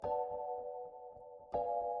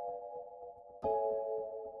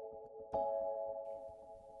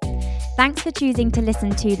Thanks for choosing to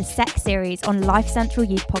listen to the Sex series on Life Central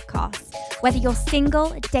Youth Podcast. Whether you're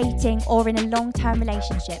single, dating, or in a long-term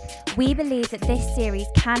relationship, we believe that this series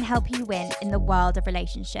can help you win in the world of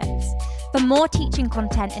relationships. For more teaching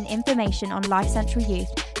content and information on Life Central Youth,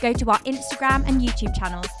 go to our Instagram and YouTube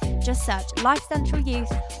channels. Just search Life Central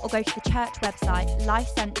Youth or go to the church website,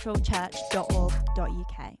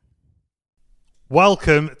 lifecentralchurch.org.uk.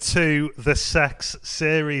 Welcome to the Sex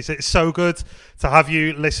series. It's so good to have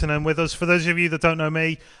you listening with us. For those of you that don't know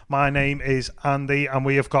me, my name is Andy, and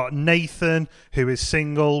we have got Nathan, who is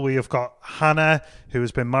single. We have got Hannah, who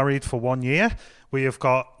has been married for 1 year. We have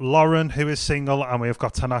got Lauren, who is single, and we have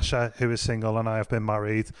got Tanasha, who is single, and I have been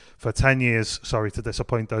married for 10 years. Sorry to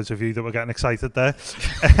disappoint those of you that were getting excited there.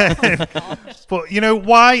 But, you know,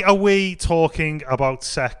 why are we talking about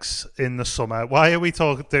sex in the summer? Why are we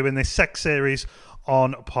doing this sex series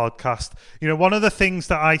on a podcast? You know, one of the things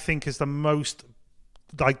that I think is the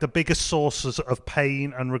biggest sources of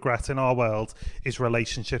pain and regret in our world is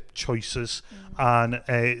relationship choices and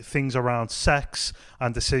things around sex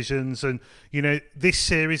and decisions. And, you know, this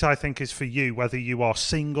series, I think, is for you, whether you are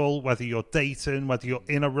single, whether you're dating, whether you're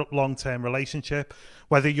in a long-term relationship,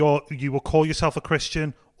 whether you will call yourself a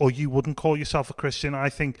Christian or you wouldn't call yourself a Christian. I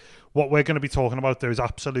think what we're going to be talking about, there is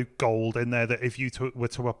absolute gold in there, that if you were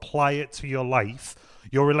to apply it to your life,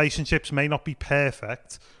 your relationships may not be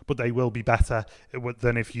perfect, but they will be better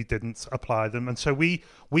than if you didn't apply them. And so we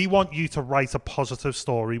want you to write a positive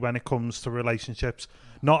story when it comes to relationships,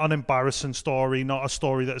 not an embarrassing story, not a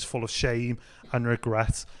story that is full of shame and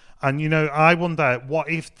regret. And, you know, I wonder, what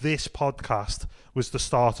if this podcast was the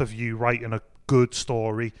start of you writing a good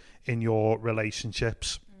story in your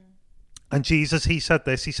relationships? And Jesus, he said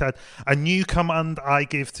this, he said, "A new command I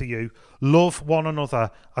give to you, love one another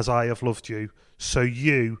as I have loved you, so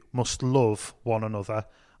you must love one another."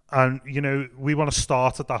 And, you know, we want to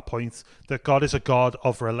start at that point, that God is a God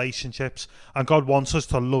of relationships, and God wants us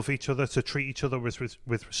to love each other, to treat each other with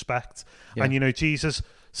respect. Yeah. And, you know, Jesus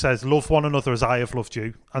says, love one another as I have loved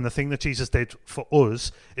you. And the thing that Jesus did for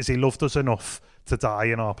us is he loved us enough to die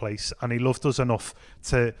in our place, and he loved us enough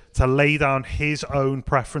to lay down his own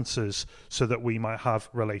preferences so that we might have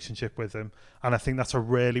relationship with him. And I think that's a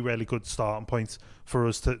really, really good starting point for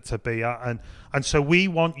us to be at. And so we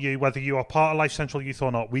want you, whether you are part of Life Central Youth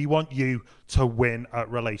or not, we want you to win at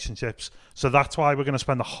relationships. So that's why we're going to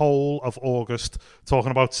spend the whole of August talking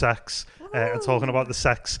about sex and talking about the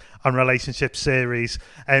sex and relationship series.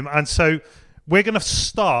 And so we're going to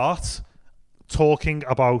start talking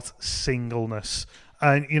about singleness.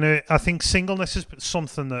 And, you know, I think singleness is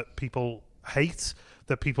something that people hate,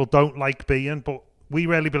 that people don't like being, but we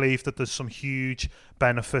really believe that there's some huge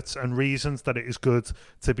benefits and reasons that it is good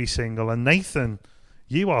to be single. And Nathan,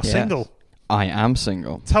 you are single. I am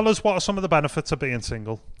single. Tell us, what are some of the benefits of being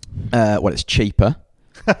single? Well, it's cheaper.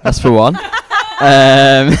 That's for one.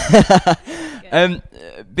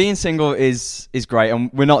 Being single is great, and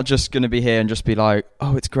we're not just going to be here and just be like,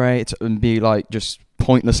 oh, it's great, and be like just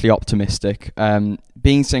pointlessly optimistic.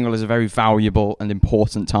 Being single is a very valuable and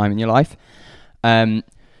important time in your life.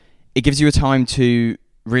 It gives you a time to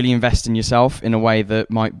really invest in yourself in a way that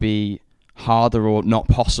might be harder or not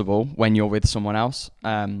possible when you're with someone else.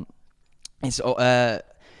 It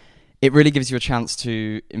really gives you a chance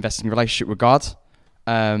to invest in your relationship with God.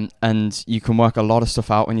 And you can work a lot of stuff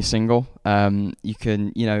out when you're single. You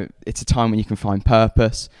can, you know, it's a time when you can find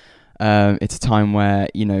purpose. It's a time where,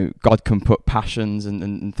 you know, God can put passions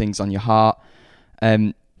and things on your heart.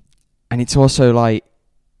 And it's also like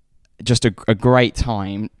just a great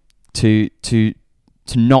time to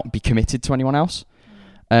not be committed to anyone else,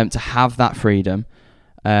 to have that freedom.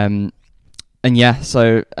 And it's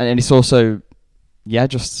also,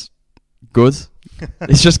 just good.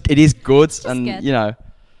 It is good. Just and good. You know,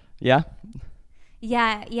 yeah.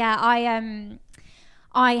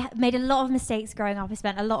 I made a lot of mistakes growing up. I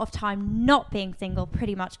spent a lot of time not being single,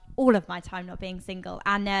 pretty much all of my time not being single.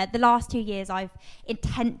 And the last 2 years, I've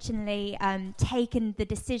intentionally taken the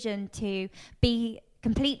decision to be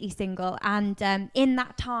completely single, and in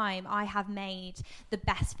that time I have made the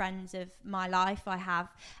best friends of my life. I have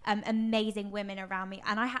amazing women around me,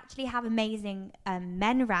 and I actually have amazing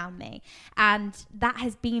men around me, and that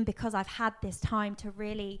has been because I've had this time to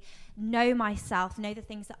really know myself, know the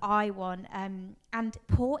things that I want, and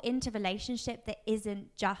pour into relationship that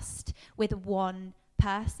isn't just with one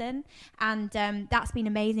person. And that's been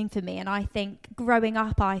amazing for me. And I think growing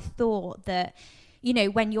up, I thought that, you know,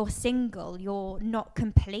 when you're single, you're not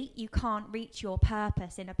complete. You can't reach your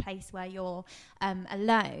purpose in a place where you're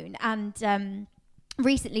alone. And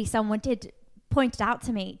recently someone pointed out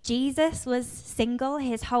to me, Jesus was single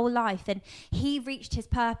his whole life, and he reached his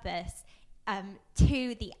purpose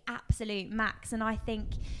to the absolute max. And I think,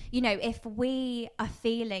 you know, if we are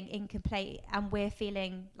feeling incomplete and we're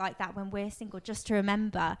feeling like that when we're single, just to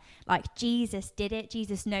remember, like, Jesus did it.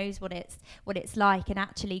 Jesus knows what it's like, and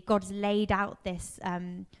actually God's laid out this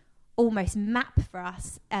almost map for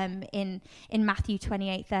us in Matthew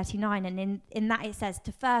 28:39, and in that it says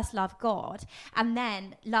to first love God and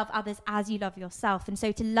then love others as you love yourself. And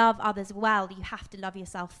so to love others well, you have to love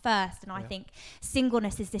yourself first. And I think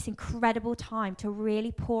singleness is this incredible time to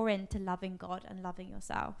really pour into loving God and loving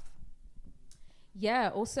yourself. Yeah,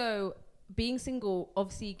 also being single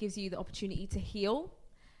obviously gives you the opportunity to heal,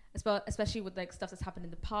 especially with like stuff that's happened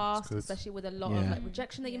in the past, especially with a lot of like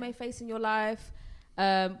rejection that you may face in your life.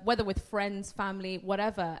 Whether with friends, family,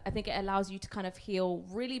 whatever, I think it allows you to kind of heal,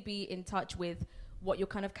 really be in touch with what you're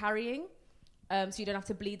kind of carrying. So you don't have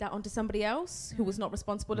to bleed that onto somebody else who was not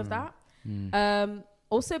responsible of that.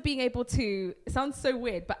 Also being able to, it sounds so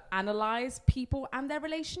weird, but analyze people and their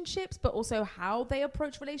relationships, but also how they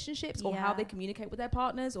approach relationships or how they communicate with their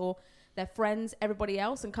partners or their friends, everybody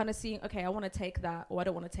else, and kind of seeing, okay, I want to take that or I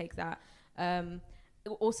don't want to take that.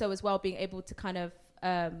 Also as well, being able to kind of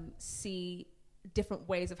see different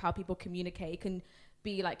ways of how people communicate. It can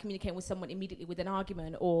be like communicating with someone immediately with an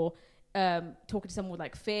argument, or talking to someone with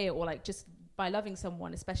like fear, or like just by loving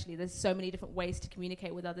someone. Especially, there's so many different ways to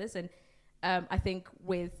communicate with others, and I think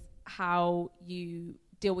with how you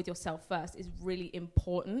deal with yourself first is really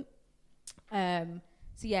important. So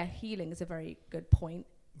yeah, healing is a very good point.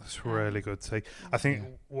 That's really good, T. I think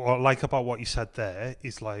what I like about what you said there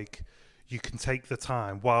is, like, you can take the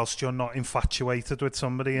time whilst you're not infatuated with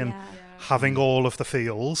somebody and having all of the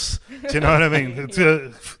feels. Do you know what I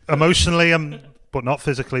mean? Emotionally, but not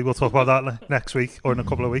physically. We'll talk about that next week or in a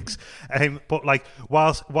couple of weeks. But like,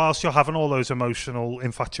 whilst you're having all those emotional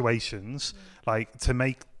infatuations, like, to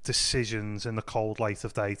make decisions in the cold light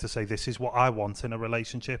of day to say, this is what I want in a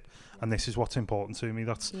relationship and this is what's important to me.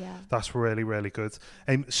 That's really, really good.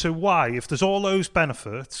 So why, if there's all those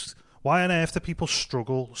benefits, why on earth do people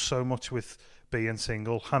struggle so much with being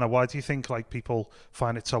single? Hannah, why do you think, like, people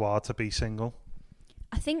find it so hard to be single?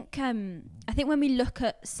 I think when we look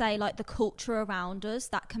at, say, like, the culture around us,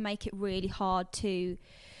 that can make it really hard to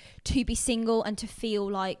be single and to feel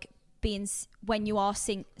like being, when you are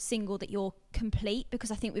single, that you're complete, because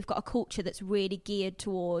I think we've got a culture that's really geared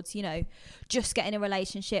towards, you know, just get in a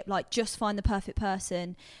relationship, like, just find the perfect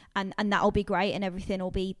person and that'll be great and everything will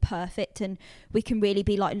be perfect. And we can really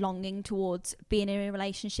be like longing towards being in a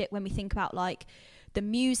relationship when we think about like the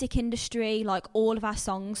music industry. Like, all of our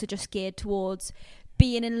songs are just geared towards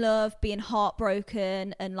being in love, being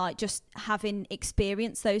heartbroken, and like just having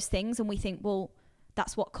experienced those things. And we think, well,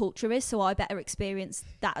 that's what culture is, so I better experience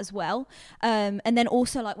that as well. And then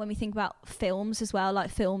also, like, when we think about films as well, like,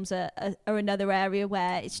 films are another area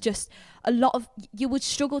where it's just a lot of, you would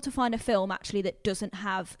struggle to find a film actually that doesn't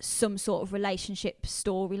have some sort of relationship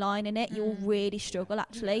storyline in it. You'll really struggle,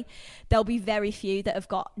 actually. There'll be very few that have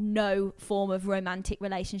got no form of romantic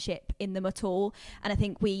relationship in them at all. And I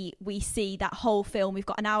think we see that whole film, we've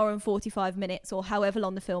got an hour and 45 minutes or however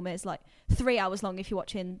long the film is, like 3 hours long if you're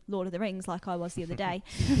watching Lord of the Rings like I was the other day.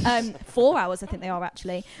 4 hours I think they are,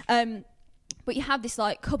 actually. But you have this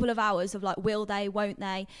like couple of hours of like, will they, won't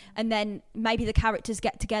they, and then maybe the characters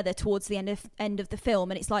get together towards the end of the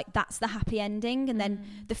film, and it's like, that's the happy ending, and then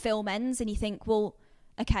the film ends and you think, well,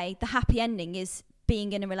 okay, the happy ending is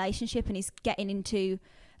being in a relationship and he's getting into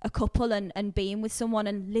a couple and being with someone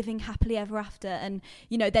and living happily ever after, and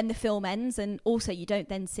you know, then the film ends, and also you don't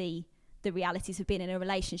then see the realities of being in a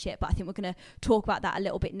relationship. But I think we're going to talk about that a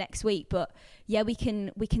little bit next week. But yeah, we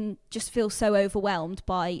can just feel so overwhelmed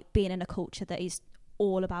by being in a culture that is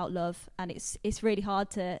all about love, and it's really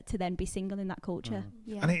hard to then be single in that culture.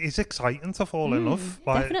 And it is exciting to fall in love.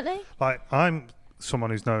 Like, definitely. Like, I'm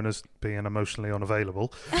someone who's known as being emotionally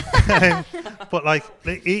unavailable, but like,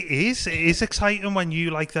 it is exciting when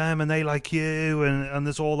you like them and they like you, and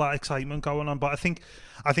there's all that excitement going on. But I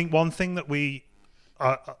think one thing that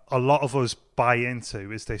a lot of us buy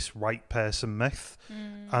into is this right person myth.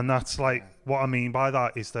 And that's like, what I mean by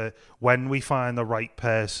that is that when we find the right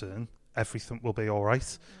person, everything will be all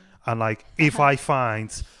right. And like, if I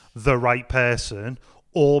find the right person,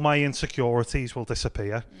 all my insecurities will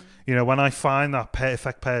disappear. You know, when I find that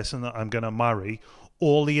perfect person that I'm going to marry,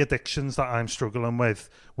 all the addictions that I'm struggling with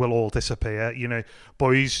will all disappear. You know,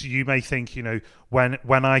 boys, you may think, you know, when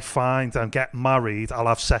I find and get married, I'll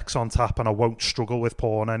have sex on tap and I won't struggle with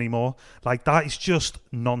porn anymore. Like, that is just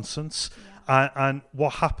nonsense. And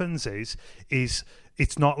what happens is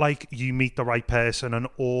it's not like you meet the right person and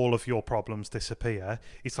all of your problems disappear.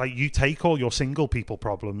 It's like you take all your single people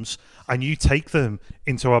problems and you take them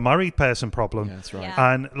into a married person problem. Yeah, that's right.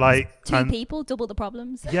 Yeah. And like Two people, double the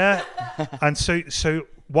problems. yeah. And so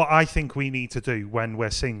what I think we need to do when we're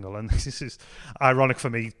single, and this is ironic for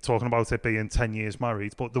me talking about it being 10 years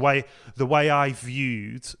married, but the way I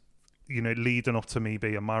viewed, leading up to me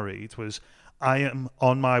being married was,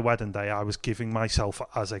 on my wedding day, I was giving myself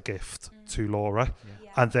as a gift to Laura.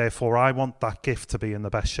 Yeah. And therefore I want that gift to be in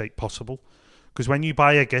the best shape possible. Because when you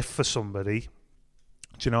buy a gift for somebody,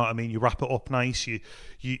 do you know what I mean? You wrap it up nice. You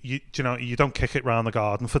don't kick it around the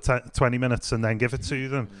garden for 20 minutes and then give it to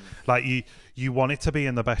them. Like you want it to be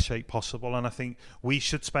in the best shape possible. And I think we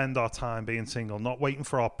should spend our time being single, not waiting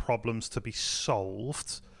for our problems to be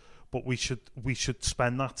solved, but we should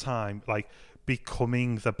spend that time like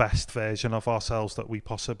becoming the best version of ourselves that we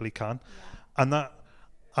possibly can. Yeah.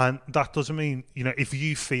 And that doesn't mean, if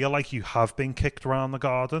you feel like you have been kicked around the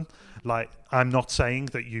garden, like, I'm not saying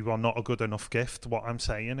that you are not a good enough gift. What I'm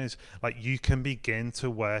saying is, like, you can begin to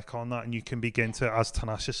work on that, and you can begin to, as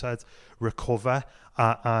Tanasha said, recover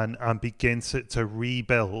and begin to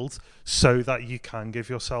rebuild so that you can give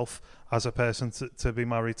yourself as a person to be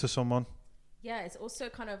married to someone. Yeah, it's also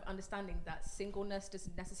kind of understanding that singleness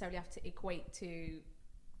doesn't necessarily have to equate to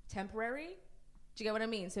temporary. Do you get what I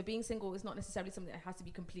mean? So being single is not necessarily something that has to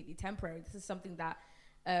be completely temporary. This is something that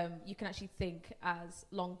you can actually think as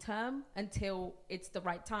long term until it's the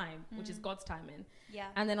right time, which is God's timing. Yeah.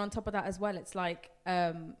 And then on top of that as well, it's like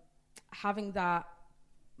having that,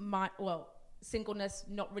 singleness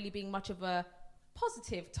not really being much of a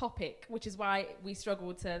positive topic, which is why we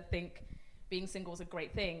struggle to think being single is a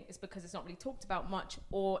great thing. It's because it's not really talked about much,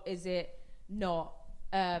 or is it not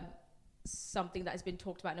something that has been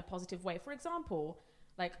talked about in a positive way? For example,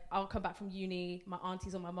 like, I'll come back from uni, my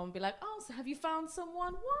aunties or my mum will be like, oh, so have you found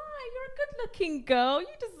someone? Why? You're a good looking girl, you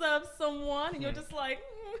deserve someone. And you're just like,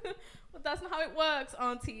 well, that's not how it works,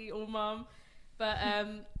 auntie or mum. But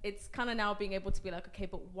it's kind of now being able to be like, okay,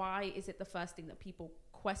 but why is it the first thing that people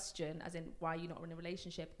question, as in why you're not in a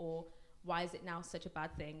relationship, or why is it now such a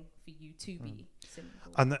bad thing for you to be single?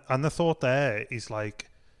 And the thought there is like,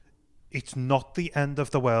 it's not the end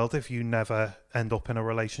of the world if you never end up in a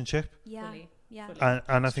relationship. Yeah. Fully. Yeah.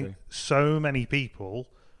 And I think so many people,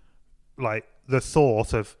 like, the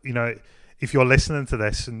thought of, if you're listening to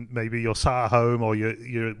this and maybe you're sat at home or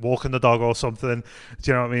you're walking the dog or something,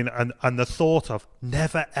 do you know what I mean? And the thought of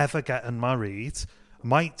never ever getting married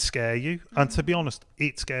might scare you. And to be honest,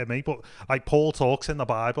 it scared me. But like, Paul talks in the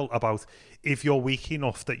Bible about, if you're weak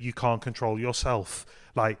enough that you can't control yourself,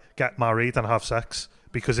 like, get married and have sex,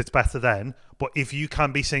 because it's better then. But if you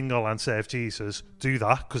can be single and serve Jesus, do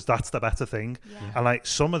that, because that's the better thing. Yeah. And like,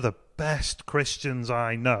 some of the best Christians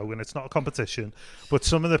I know, and it's not a competition, but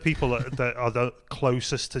some of the people that are the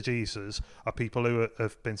closest to Jesus are people who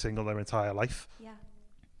have been single their entire life.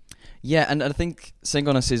 Yeah, and I think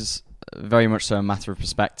singleness is very much so a matter of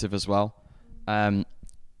perspective as well.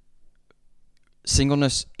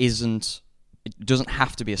 Singleness it doesn't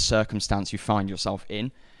have to be a circumstance you find yourself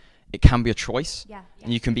in. It can be a choice,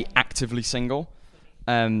 and you can be actively single.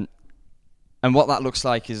 And what that looks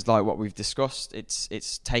like is like what we've discussed.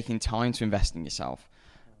 It's taking time to invest in yourself.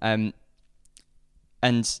 And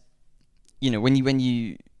when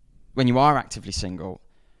you are actively single,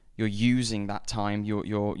 you're using that time.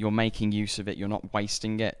 You're making use of it. You're not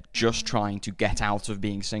wasting it. Just trying to get out of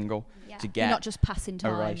being single. Yeah. To get You're not just passing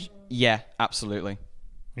time. Yeah, absolutely.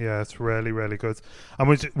 Yeah, it's really, really good. And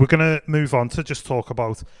we're going to move on to just talk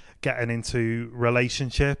about getting into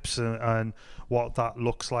relationships and what that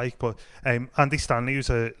looks like. But Andy Stanley, who's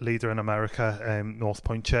a leader in America, North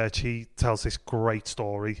Point Church, he tells this great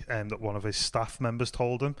story that one of his staff members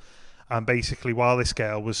told him. And basically, while this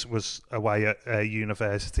girl was away at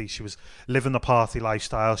university, she was living the party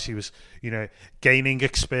lifestyle. She was, gaining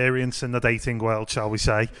experience in the dating world, shall we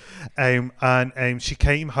say. And she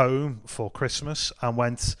came home for Christmas and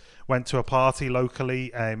went to a party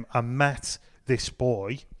locally and met this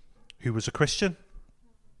boy who was a Christian.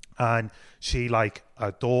 And she, like,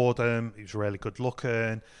 adored him. He was really good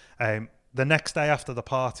looking. The next day after the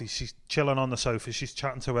party, she's chilling on the sofa. She's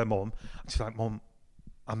chatting to her mum. And she's like, Mum,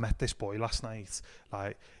 I met this boy last night.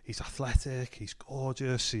 Like, he's athletic, he's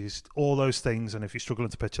gorgeous, he's all those things. And if you're struggling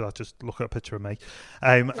to picture that, just look at a picture of me.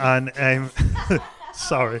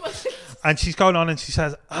 Sorry. And she's going on and she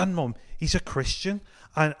says, and Mum, he's a Christian.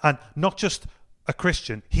 And not just a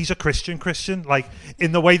Christian, he's a Christian, like,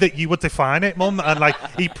 in the way that you would define it, Mum. And like,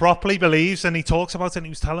 he properly believes, and he talks about it, and he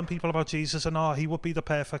was telling people about Jesus, and he would be the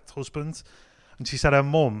perfect husband. And she said her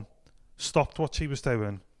mum stopped what she was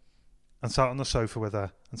doing and sat on the sofa with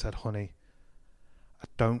her and said, honey, I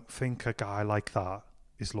don't think a guy like that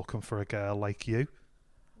is looking for a girl like you.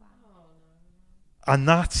 Wow. And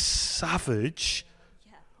that's savage,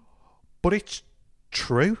 but it's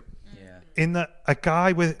true. In that a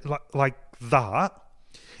guy with like that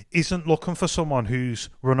isn't looking for someone who's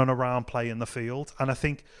running around playing the field. And I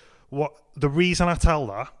think the reason I tell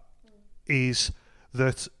that is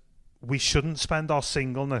that we shouldn't spend our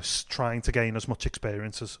singleness trying to gain as much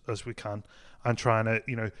experience as we can and trying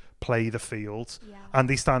to, play the field. Yeah.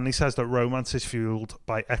 Andy Stanley says that romance is fueled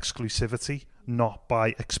by exclusivity, not by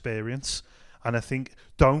experience. And I think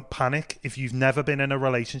don't panic if you've never been in a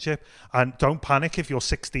relationship, and don't panic if you're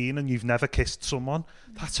 16 and you've never kissed someone.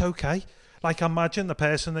 That's okay. Like, imagine the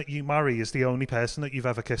person that you marry is the only person that you've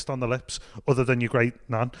ever kissed on the lips other than your great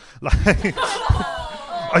nan. Like,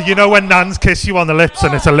 when nans kiss you on the lips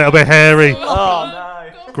and it's a little bit hairy.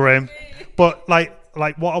 Oh, no. Grim. But, like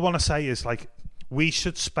what I want to say is, like, we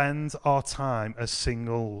should spend our time as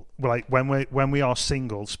single, like when we are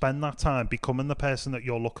single, spend that time becoming the person that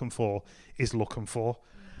you're looking for is looking for.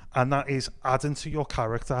 And that is adding to your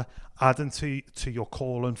character, adding to your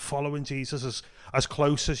calling, following Jesus as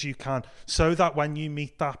close as you can, so that when you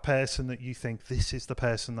meet that person that you think, this is the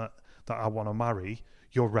person that I want to marry,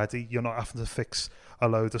 you're ready. You're not having to fix a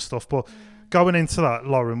load of stuff. But going into that,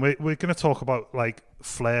 Lauren, we're going to talk about like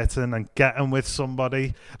flirting and getting with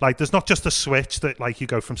somebody. Like, there's not just a switch that like you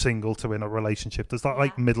go from single to in a relationship. There's that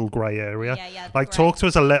like middle grey area. Like, talk to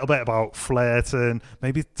us a little bit about flirting.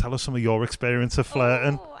 Maybe tell us some of your experience of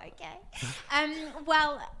flirting. Oh, okay.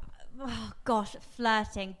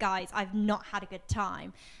 Flirting, guys. I've not had a good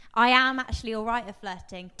time. I am actually all right at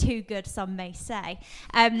flirting, too good, some may say.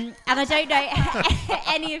 And I don't know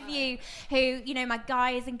any of you who, my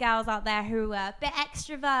guys and girls out there who are a bit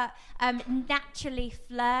extrovert, naturally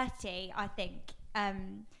flirty, I think,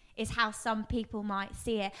 is how some people might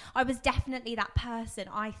see it. I was definitely that person.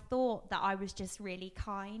 I thought that I was just really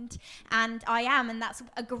kind, and I am, and that's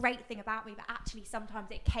a great thing about me, but actually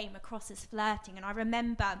sometimes it came across as flirting. And I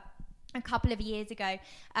remember a couple of years ago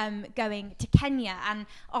going to Kenya, and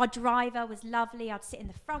our driver was lovely. I'd sit in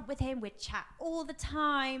the front with him, we'd chat all the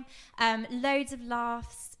time, loads of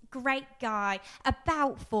laughs, great guy,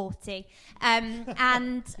 about 40,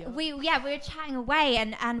 and we were chatting away,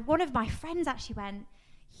 and one of my friends actually went,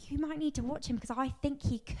 you might need to watch him because I think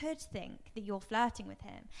he could think that you're flirting with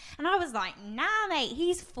him. And I was like, nah mate,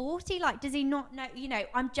 he's 40, like does he not know,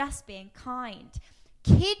 I'm just being kind.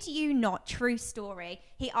 Kid you not, true story,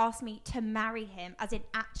 he asked me to marry him as an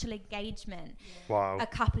actual engagement. Wow. A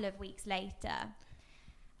couple of weeks later.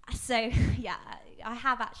 So, yeah, I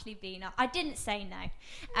have actually been... I didn't say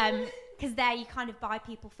no, because there you kind of buy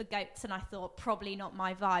people for goats, and I thought, probably not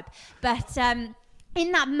my vibe. But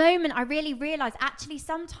in that moment, I really realised, actually,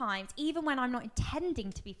 sometimes, even when I'm not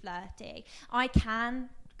intending to be flirty, I can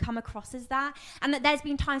come across as that, and that there's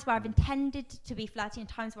been times where I've intended to be flirty and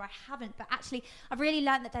times where I haven't, but actually I've really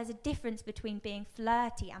learned that there's a difference between being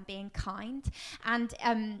flirty and being kind. And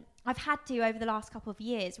I've had to, over the last couple of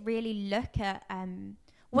years, really look at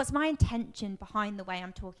what's my intention behind the way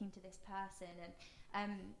I'm talking to this person,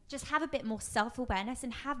 and just have a bit more self-awareness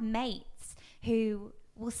and have mates who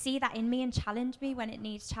will see that in me and challenge me when it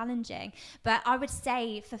needs challenging. But I would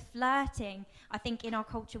say for flirting, I think in our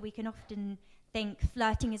culture we can often think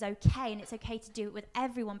flirting is okay and it's okay to do it with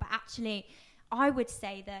everyone, but actually I would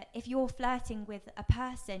say that if you're flirting with a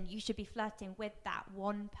person, you should be flirting with that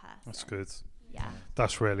one person. That's good. Yeah,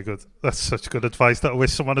 that's really good. That's such good advice that I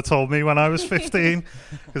wish someone had told me when I was 15.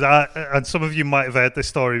 Because and some of you might have heard this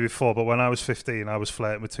story before, but when I was 15 I was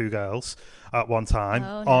flirting with two girls at one time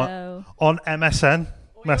on MSN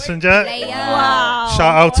Messenger. Wow.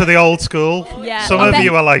 Shout out to the old school. Yeah. Some of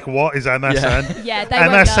you are like, what is MSN? Yeah,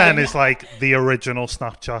 MSN is like the original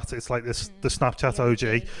Snapchat. It's like this the Snapchat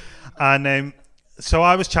OG. And so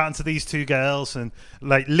I was chatting to these two girls, and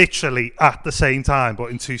like literally at the same time,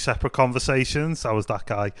 but in two separate conversations. I was that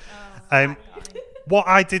guy. What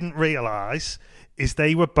I didn't realise is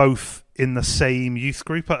they were both in the same youth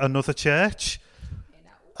group at another church.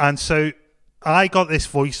 And so I got this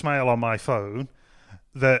voicemail on my phone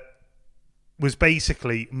that was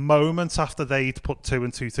basically moments after they'd put two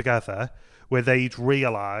and two together, where they'd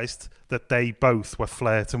realised that they both were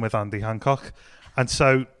flirting with Andy Hancock. And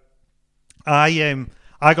so I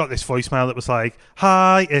got this voicemail that was like,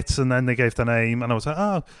 hi, it's, and then they gave the name, and I was like,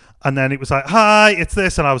 oh, and then it was like, hi, it's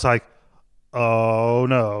this, and I was like, oh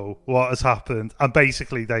no, what has happened? And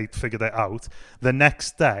basically they figured it out. The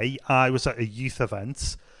next day I was at a youth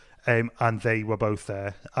event, and they were both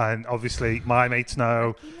there. And obviously, my mates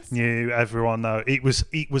knew, everyone know. It was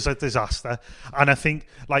a disaster. And I think,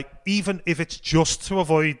 like, even if it's just to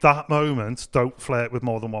avoid that moment, don't flirt with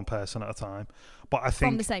more than one person at a time. But I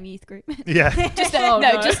think from the same youth group. Yeah. just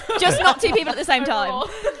not two people at the same time.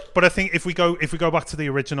 But I think if we go back to the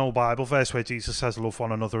original Bible verse where Jesus says, "Love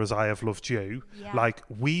one another as I have loved you," like,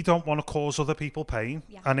 we don't want to cause other people pain.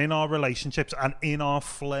 Yeah. And in our relationships and in our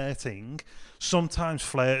flirting, sometimes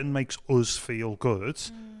flirting makes us feel good,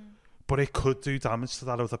 but it could do damage to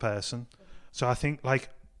that other person. So I think, like,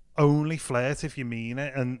 only flirt if you mean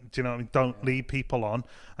it, and do you know what I mean? Don't lead people on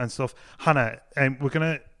and stuff. Hannah, we're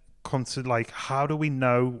gonna come to, like, how do we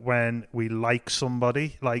know when we like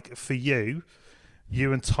somebody? Like, for you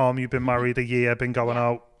and Tom, you've been married a year, been going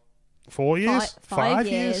out 4 years? 5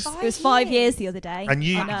 years. It was 5 years the other day. And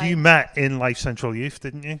you met in Life Central Youth,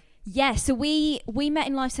 didn't you? Yeah, so we met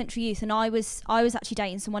in Life Central Youth, and I was actually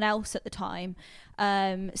dating someone else at the time.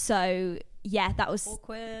 So yeah, that was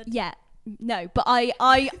awkward. Yeah, no, but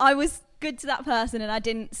I was good to that person, and I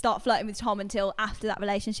didn't start flirting with Tom until after that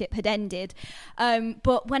relationship had ended.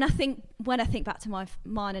 But when I think back to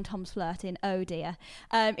mine and Tom's flirting, oh dear,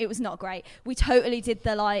 it was not great. We totally did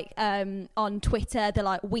the, like, on Twitter, the,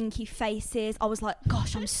 like, winky faces. I was like,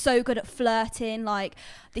 gosh, I'm so good at flirting, like,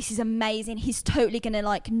 this is amazing, he's totally gonna,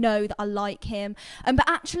 like, know that I like him. But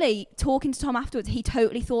actually, talking to Tom afterwards, he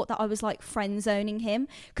totally thought that I was, like, friend zoning him,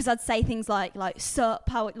 because I'd say things like sup,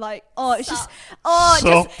 how, like, it's just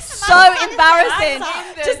so embarrassing,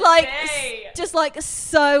 just like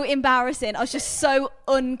so embarrassing. I was just so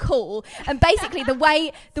uncool. And basically the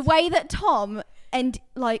way that Tom and,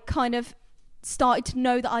 like, kind of started to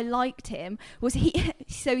know that I liked him was he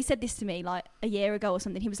said this to me, like, a year ago or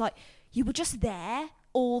something. He was like, you were just there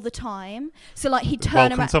all the time. So, like, he'd turn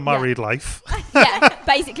Welcome around. to married life. Yeah,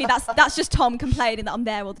 basically that's just Tom complaining that I'm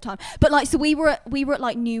there all the time. But, like, so we were at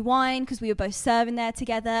like New Wine, because we were both serving there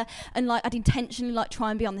together, and, like, I'd intentionally, like, try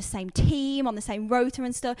and be on the same team, on the same rota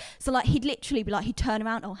and stuff. So, like, he'd literally be like, he'd turn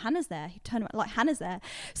around, oh, Hannah's there. He'd turn around, like, Hannah's there.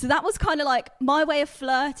 So that was kind of like my way of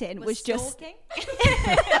flirting was just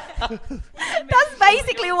that's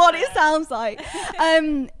basically what it sounds like.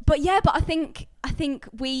 But I think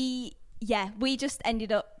we just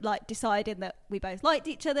ended up, like, deciding that we both liked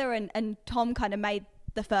each other, and Tom kind of made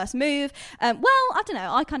the first move. I don't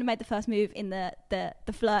know, I kind of made the first move in the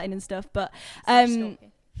flirting and stuff, but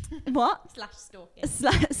what?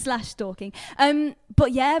 Slash stalking.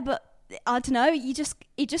 But I don't know,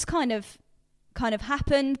 it just kind of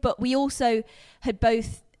happened. But we also had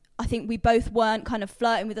both, I think we both weren't kind of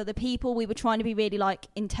flirting with other people. We were trying to be really, like,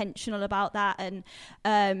 intentional about that.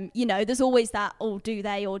 And, you know, there's always that, oh, do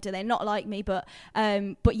they or do they not like me? But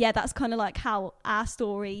yeah, that's kind of like how our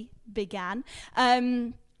story began.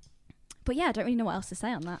 But yeah, I don't really know what else to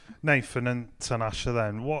say on that. Nathan and Tanasha,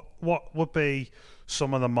 then, what would be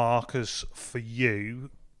some of the markers for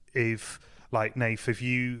you if, like, Nath, if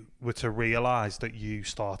you were to realise that you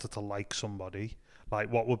started to like somebody? Like,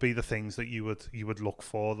 what would be the things that you would look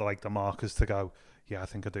for, like, the markers to go, yeah, I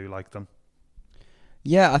think I do like them?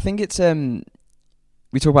 Yeah, I think it's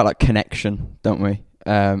we talk about, like, connection, don't we?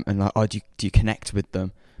 And, like, oh, do you connect with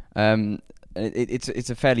them? It's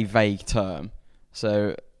a fairly vague term.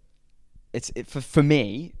 So for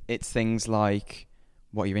me, it's things like,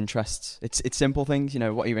 what are your interests? It's simple things, you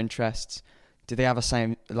know. What are your interests? Do they have a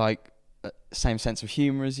same sense of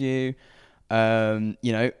humour as you? You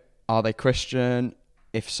know, are they Christian?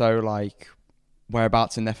 If so, like,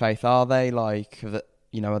 whereabouts in their faith are they? Like,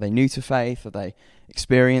 are they new to faith? Are they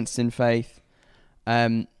experienced in faith?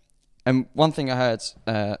 And one thing I heard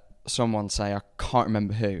someone say, I can't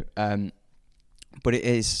remember who, but it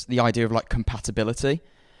is the idea of, like, compatibility.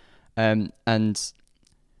 And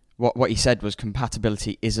what he said was,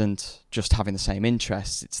 compatibility isn't just having the same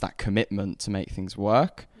interests, it's that commitment to make things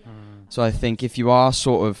work. So I think if you are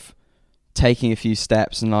sort of taking a few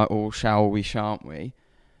steps and, like, oh, shall we, shan't we,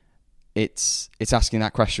 it's asking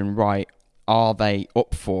that question, right, are they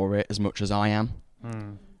up for it as much as I am?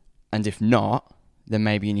 And if not, then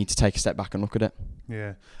maybe you need to take a step back and look at it.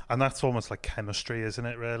 Yeah, and that's almost like chemistry, isn't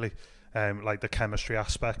it, really? Like, the chemistry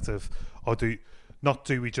aspect of, do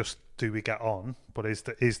we get on, but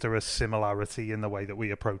is there a similarity in the way that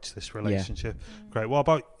we approach this relationship? Yeah. Great. What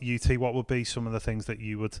about you, T? What would be some of the things that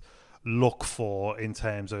you would look for in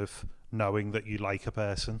terms of knowing that you like a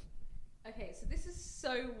person? Okay, so this is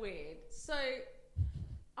so weird. So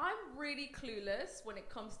I'm really clueless when it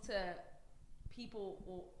comes to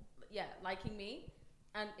people liking me,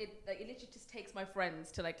 and it literally just takes my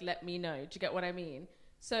friends to, like, let me know. Do you get what I mean?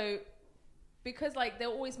 So because like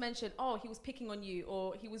they'll always mention, oh, he was picking on you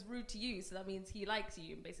or he was rude to you, so that means he likes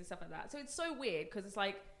you and basically stuff like that. So it's so weird because it's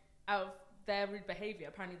like out of their rude behavior,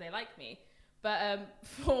 apparently they like me. But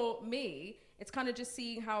for me, it's kind of just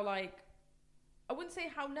seeing how like, I wouldn't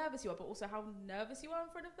say how nervous you are, but also how nervous you are in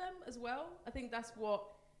front of them as well. I think that's what,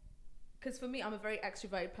 because for me, I'm a very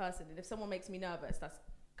extroverted person, and if someone makes me nervous, that's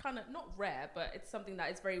kind of not rare, but it's something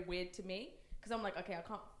that is very weird to me. Because I'm like, okay, I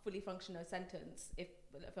can't fully function a sentence if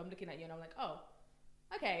I'm looking at you and I'm like, oh,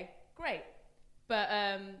 okay, great. But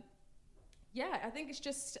yeah, I think it's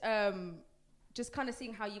just kind of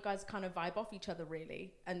seeing how you guys kind of vibe off each other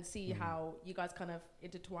really, and see how you guys kind of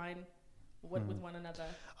intertwine with one another.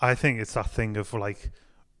 I think it's that thing of like,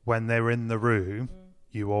 when they're in the room,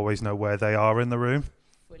 you always know where they are in the room.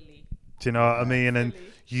 Fully. Do you know what I mean? And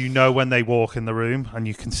you know when they walk in the room and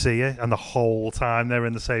you can see it, and the whole time they're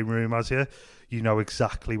in the same room as you, you know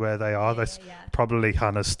exactly where they are. That's probably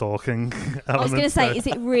Hannah's stalking element. I was going to say, is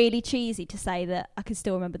it really cheesy to say that I can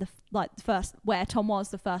still remember the first where Tom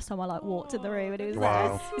was the first time I like walked in the room and he was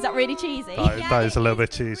there? Is that really cheesy? That is a little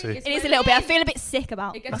bit cheesy. It is a little bit. I feel a bit sick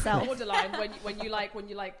about it gets myself. borderline when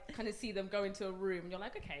you kind of see them go into a room and you're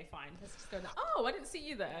like, okay, fine, let's just go there. Oh, I didn't see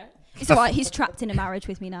you there. It's alright. He's trapped in a marriage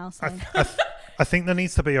with me now. So. I think there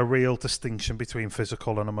needs to be a real distinction between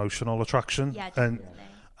physical and emotional attraction. Yeah, definitely.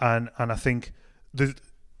 And I think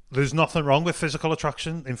there's nothing wrong with physical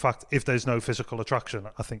attraction. In fact, if there's no physical attraction,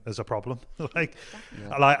 I think there's a problem. Like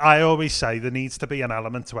I always say, there needs to be an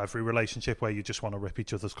element to every relationship where you just want to rip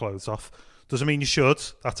each other's clothes off. Doesn't mean you should.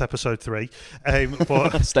 That's episode 3.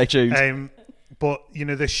 But stay tuned. But you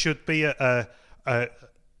know, there should be an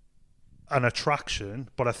attraction,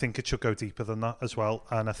 but I think it should go deeper than that as well.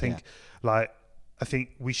 And I think I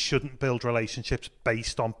think we shouldn't build relationships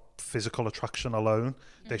based on physical attraction alone.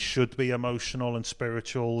 There should be emotional and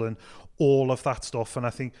spiritual and all of that stuff. And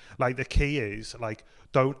I think like the key is like,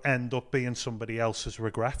 don't end up being somebody else's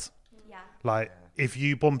regret. Yeah. Like if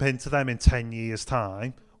you bump into them in 10 years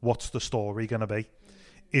time, what's the story going to be?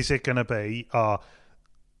 Is it going to be,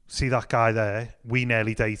 see that guy there, we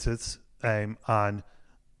nearly dated and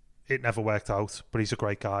it never worked out, but he's a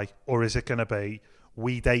great guy? Or is it going to be,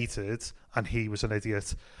 we dated and he was an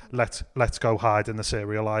idiot, let's go hide in the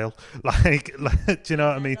cereal aisle? Like do you know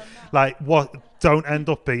what I mean? Like, what, don't end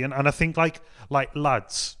up being. And I think like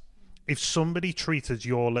lads, if somebody treated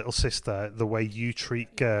your little sister the way you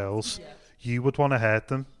treat girls, you would want to hurt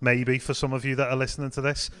them, maybe, for some of you that are listening to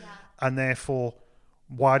this. And therefore,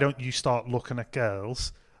 why don't you start looking at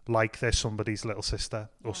girls like they're somebody's little sister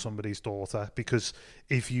or somebody's daughter? Because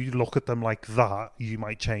if you look at them like that, you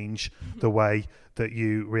might change the way that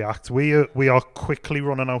you react. We are quickly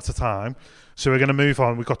running out of time, so we're going to move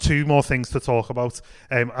on. We've got 2 more things to talk about,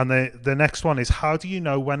 and the next one is, how do you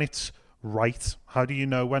know when it's right? How do you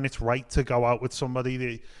know when it's right to go out with somebody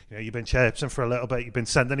that, you know, you've been chirping for a little bit, you've been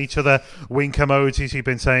sending each other wink emojis, you've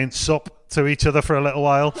been saying sup to each other for a little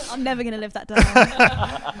while? I'm never going to live that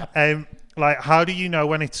down. Like, how do you know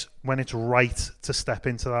when it's right to step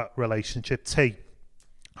into that relationship? T,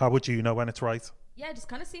 how would you know when it's right? Yeah, just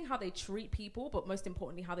kind of seeing how they treat people, but most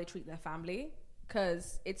importantly, how they treat their family,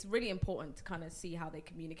 because it's really important to kind of see how they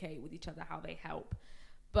communicate with each other, how they help,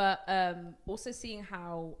 but also seeing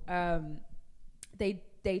how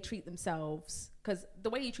they treat themselves, because the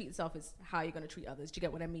way you treat yourself is how you're going to treat others. Do you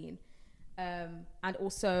get what I mean? And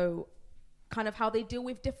also kind of how they deal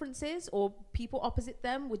with differences or people opposite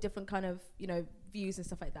them with different kind of, you know, views and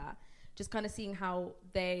stuff like that. Just kind of seeing how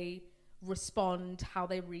they respond, how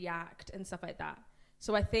they react and stuff like that.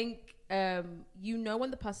 So I think you know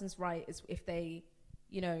when the person's right is if they,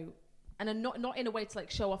 you know, and are not in a way to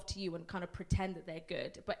like show off to you and kind of pretend that they're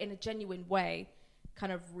good, but in a genuine way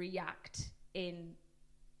kind of react in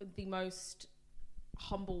the most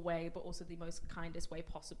humble way, but also the most kindest way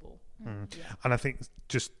possible. And I think,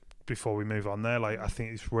 just before we move on there, like, I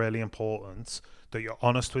think it's really important that you're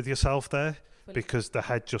honest with yourself there, because the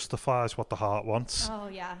head justifies what the heart wants. Oh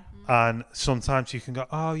yeah. And sometimes you can go,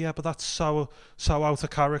 oh yeah, but that's so out of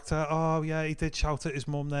character. Oh yeah, he did shout at his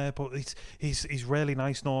mum there, but he's really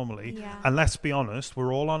nice normally. Yeah. And let's be honest,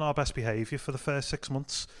 we're all on our best behaviour for the first 6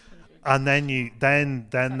 months. And then the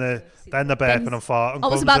burping and farting. I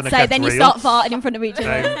was about to say, then you start farting in front of each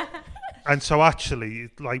other. And so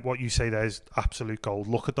actually, like what you say there is absolute gold.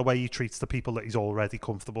 Look at the way he treats the people that he's already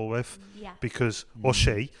comfortable with, because or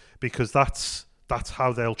she, because that's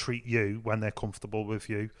how they'll treat you when they're comfortable with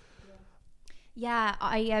you. Yeah,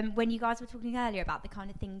 I when you guys were talking earlier about the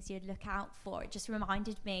kind of things you'd look out for, it just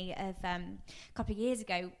reminded me of a couple of years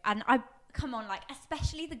ago, and come on, like,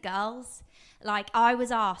 especially the girls. Like, I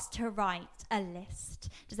was asked to write a list.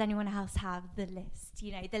 Does anyone else have the list?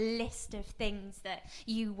 You know, the list of things that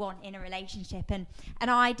you want in a relationship. And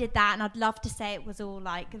I did that, and I'd love to say it was all,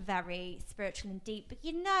 like, very spiritual and deep. But,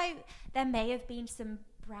 you know, there may have been some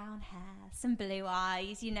brown hair, some blue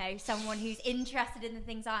eyes, you know, someone who's interested in the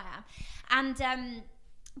things I am. And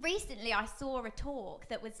recently I saw a talk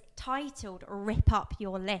that was titled Rip Up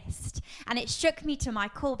Your List, and it shook me to my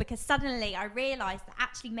core, because suddenly I realised that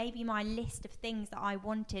actually maybe my list of things that I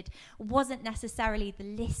wanted wasn't necessarily the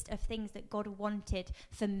list of things that God wanted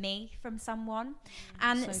for me from someone.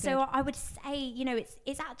 And so I would say, you know,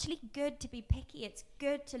 it's actually good to be picky. It's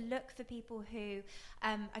good to look for people who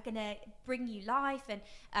are going to bring you life, and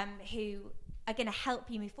who are going to help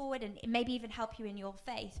you move forward, and maybe even help you in your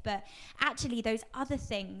faith. But actually those other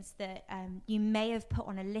things that you may have put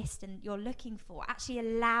on a list and you're looking for, actually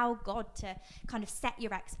allow God to kind of set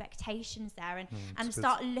your expectations there, and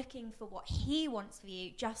start looking for what he wants for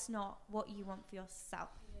you, just not what you want for yourself.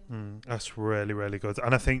 That's really, really good.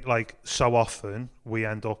 And I think, like, so often we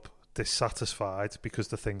end up dissatisfied because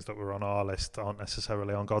the things that were on our list aren't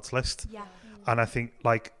necessarily on God's list. And I think,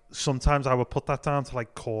 like, sometimes I would put that down to,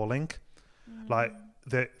 like, calling. Like,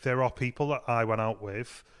 there are people that I went out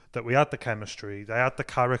with that we had the chemistry, they had the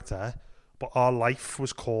character, but our life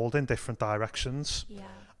was called in different directions.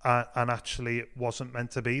 And actually it wasn't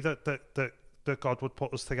meant to be that God would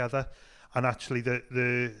put us together. And actually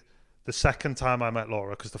the second time I met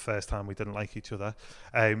Laura, because the first time we didn't like each other,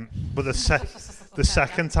 but the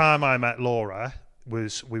second time I met Laura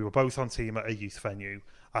was, we were both on team at a youth venue.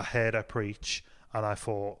 I heard her preach, and I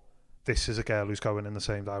thought, this is a girl who's going in the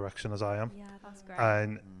same direction as I am. Yeah, that's great.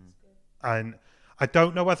 And I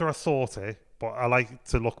don't know whether I thought it, but I like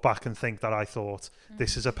to look back and think that I thought,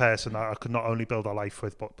 this is a person that I could not only build a life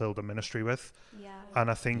with, but build a ministry with. And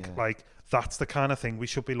I think like that's the kind of thing we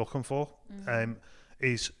should be looking for.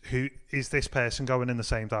 Is this person going in the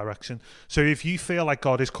same direction? So if you feel like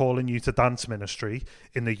God is calling you to dance ministry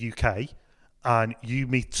in the UK, and you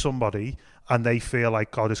meet somebody and they feel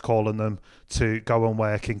like God is calling them to go and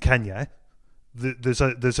work in Kenya, there's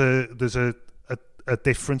a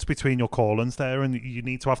difference between your callings there, and you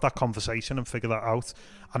need to have that conversation and figure that out.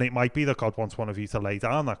 And it might be that God wants one of you to lay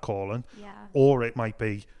down that calling, or it might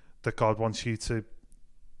be that God wants you to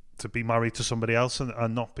be married to somebody else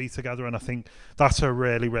and not be together. And I think that's a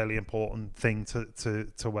really, really important thing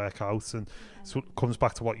to work out. And so it comes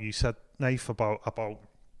back to what you said, Nath, about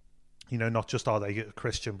you know, not just are they a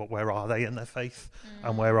Christian, but where are they in their faith,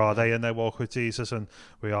 and where are they in their walk with Jesus? And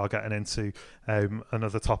we are getting into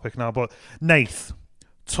another topic now. But Nath,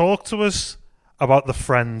 talk to us about the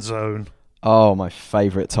friend zone. Oh, my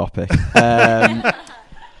favourite topic. The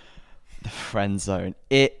friend zone.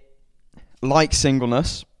 It, like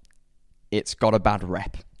singleness, it's got a bad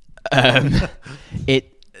rep. The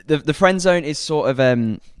friend zone is sort of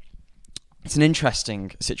it's an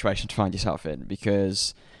interesting situation to find yourself in,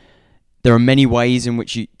 because there are many ways in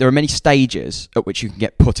which there are many stages at which you can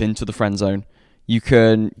get put into the friend zone. You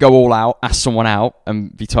can go all out, ask someone out,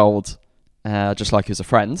 and be told, just like as a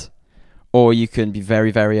friend, or you can be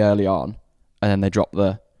very, very early on, and then they drop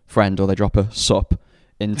the friend, or they drop a sup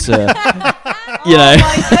into, you know.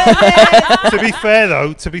 To be fair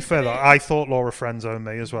though, I thought Laura friend zoned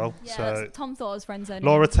me as well. Yeah, so Tom thought I was friend zoning.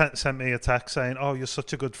 Laura sent me a text saying, "Oh, you're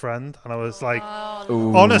such a good friend," and I was like,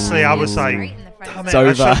 honestly, I was like, "Damn it!"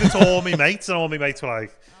 I showed it to all my mates, and all my mates were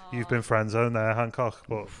like, "You've been friend zoned there, Hancock."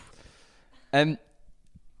 But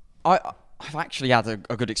I've actually had a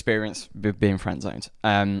good experience with being friend zoned.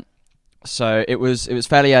 So it was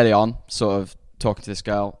fairly early on, sort of talking to this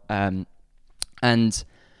girl, and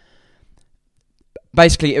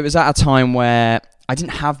basically it was at a time where I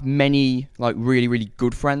didn't have many like really, really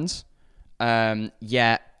good friends,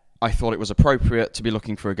 yet I thought it was appropriate to be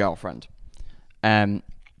looking for a girlfriend. And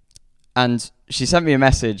she sent me a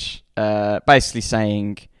message basically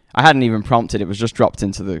saying, I hadn't even prompted, it was just dropped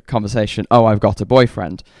into the conversation, "Oh, I've got a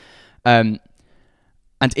boyfriend." And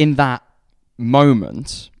in that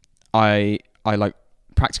moment, I like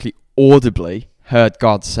practically audibly heard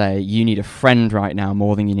God say, "You need a friend right now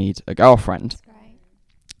more than you need a girlfriend."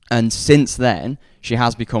 And since then, she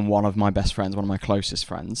has become one of my best friends, one of my closest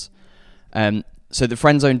friends. So the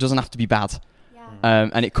friend zone doesn't have to be bad.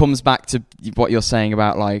 And it comes back to what you're saying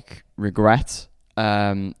about like regret.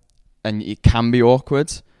 And it can be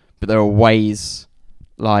awkward, but there are ways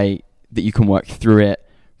like that you can work through it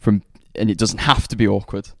and it doesn't have to be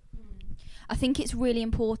awkward. I think it's really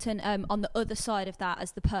important on the other side of that,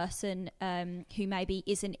 as the person who maybe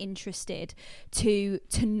isn't interested, to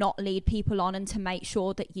not lead people on, and to make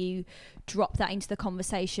sure that you drop that into the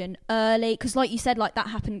conversation early, because like you said, like that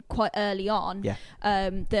happened quite early on.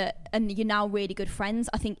 And you're now really good friends.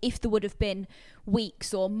 I think if there would have been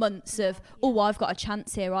weeks or months of I've got a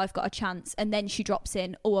chance here, I've got a chance, and then she drops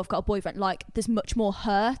in, I've got a boyfriend, like there's much more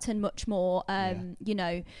hurt and much more you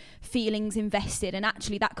know, feelings invested, and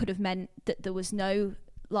actually that could have meant that there was no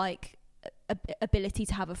like ability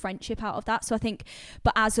to have a friendship out of that. So I think,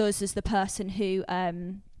 but as the person who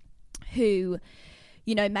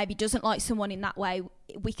you know, maybe doesn't like someone in that way,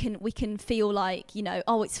 we can feel like, you know,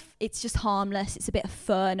 it's just harmless, it's a bit of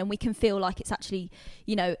fun, and we can feel like it's actually,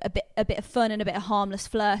 you know, a bit of fun and a bit of harmless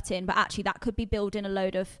flirting, but actually that could be building a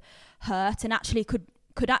load of hurt, and actually could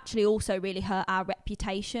actually also really hurt our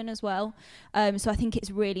reputation as well. So I think it's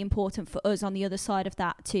really important for us on the other side of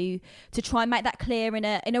that to try and make that clear in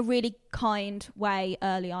a really kind way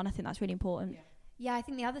early on. I think that's really important. Yeah, I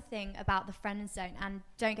think the other thing about the friend zone, and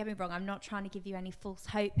don't get me wrong, I'm not trying to give you any false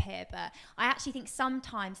hope here, but I actually think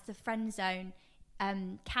sometimes the friend zone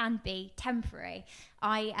can be temporary.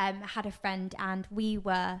 I had a friend, and we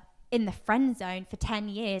were in the friend zone for 10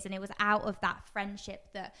 years, and it was out of that friendship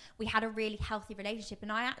that we had a really healthy relationship.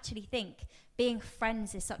 And I actually think being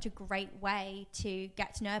friends is such a great way to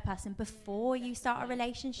get to know a person before you start a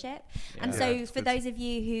relationship. And so for those of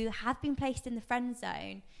you who have been placed in the friend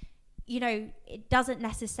zone, you know, it doesn't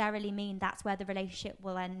necessarily mean that's where the relationship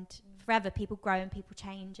will end forever. People grow and people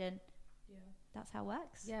change, and that's how it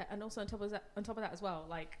works. Yeah, and also on top of that as well,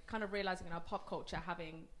 like kind of realizing in our pop culture,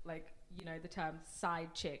 having like, you know, the term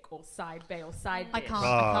side chick or side bae or side bitch. I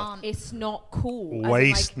can't. It's not cool.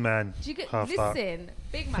 Waste men. Do you get, listen,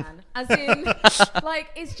 big man, as in, like,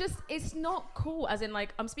 it's not cool. As in,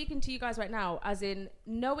 like, I'm speaking to you guys right now, as in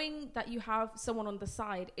knowing that you have someone on the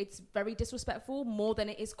side, it's very disrespectful more than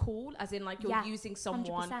it is cool. As in, like, you're using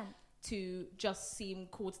someone 100%. to just seem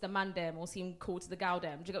cool to the man dem or seem cool to the gal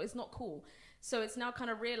dem. Do you go? It's not cool. So it's now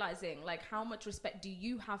kind of realizing, like, how much respect do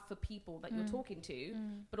you have for people that you're talking to,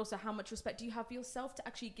 but also how much respect do you have for yourself to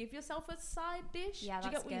actually give yourself a side dish? Yeah, do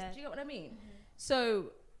you that's get good. do you get what I mean?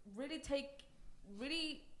 So really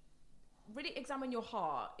examine your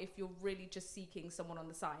heart if you're really just seeking someone on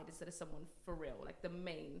the side instead of someone for real, like the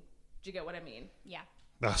main. Do you get what I mean? Yeah.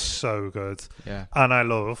 that's so good. Yeah. And I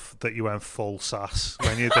love that you went full sass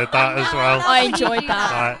when you did that as well. I enjoyed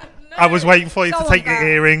that. Like, I was waiting for you to take your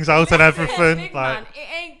earrings out and everything. Big Like, man, it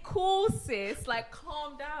ain't cool, sis. Like,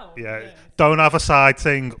 calm down. yeah, don't have a side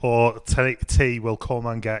thing, or T will come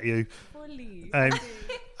and get you. Fully.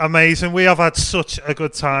 Amazing. We have had such a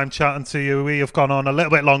good time chatting to you. We have gone on a little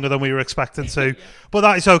bit longer than we were expecting to, but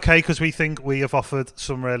that is okay because we think we have offered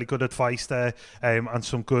some really good advice there and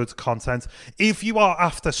some good content. If you are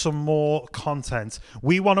after some more content,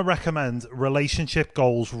 we want to recommend Relationship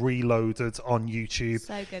Goals Reloaded on YouTube.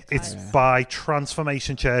 So good, It's guys. by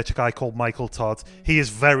Transformation Church, a guy called Michael Todd. He is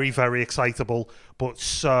very, very excitable, but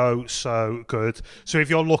so good. So if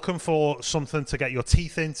you're looking for something to get your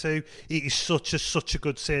teeth into, it is such a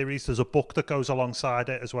good series. There's a book that goes alongside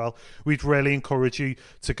it as well. We'd really encourage you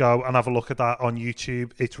to go and have a look at that on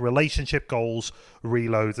YouTube. It's Relationship Goals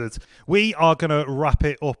Reloaded. We are going to wrap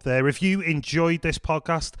it up there. If you enjoyed this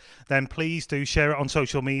podcast, then please do share it on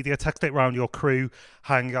social media. Text it around your crew,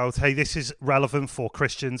 hangout. Hey, this is relevant for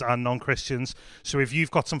Christians and non-Christians. So if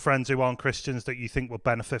you've got some friends who aren't Christians that you think will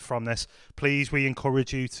benefit from this, please, we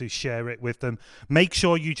encourage you to share it with them. Make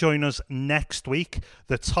sure you join us next week.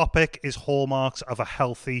 The topic is hallmarks of a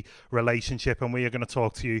healthy relationship, and we are going to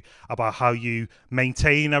talk to you about how you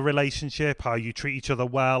maintain a relationship, how you treat each other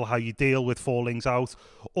well, how you deal with fallings out,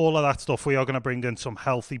 all of that stuff. We are going to bring in some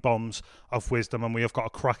healthy bombs of wisdom, and we have got a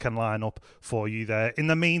cracking lineup for you there. In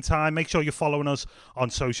the meantime, make sure you're following us on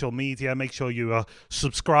social media. Make sure you are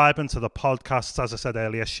subscribing to the podcasts. As I said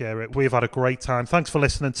earlier, share it. We've had a great time. Thanks for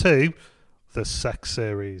listening to the Sex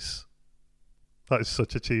Series. That is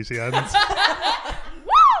such a cheesy end.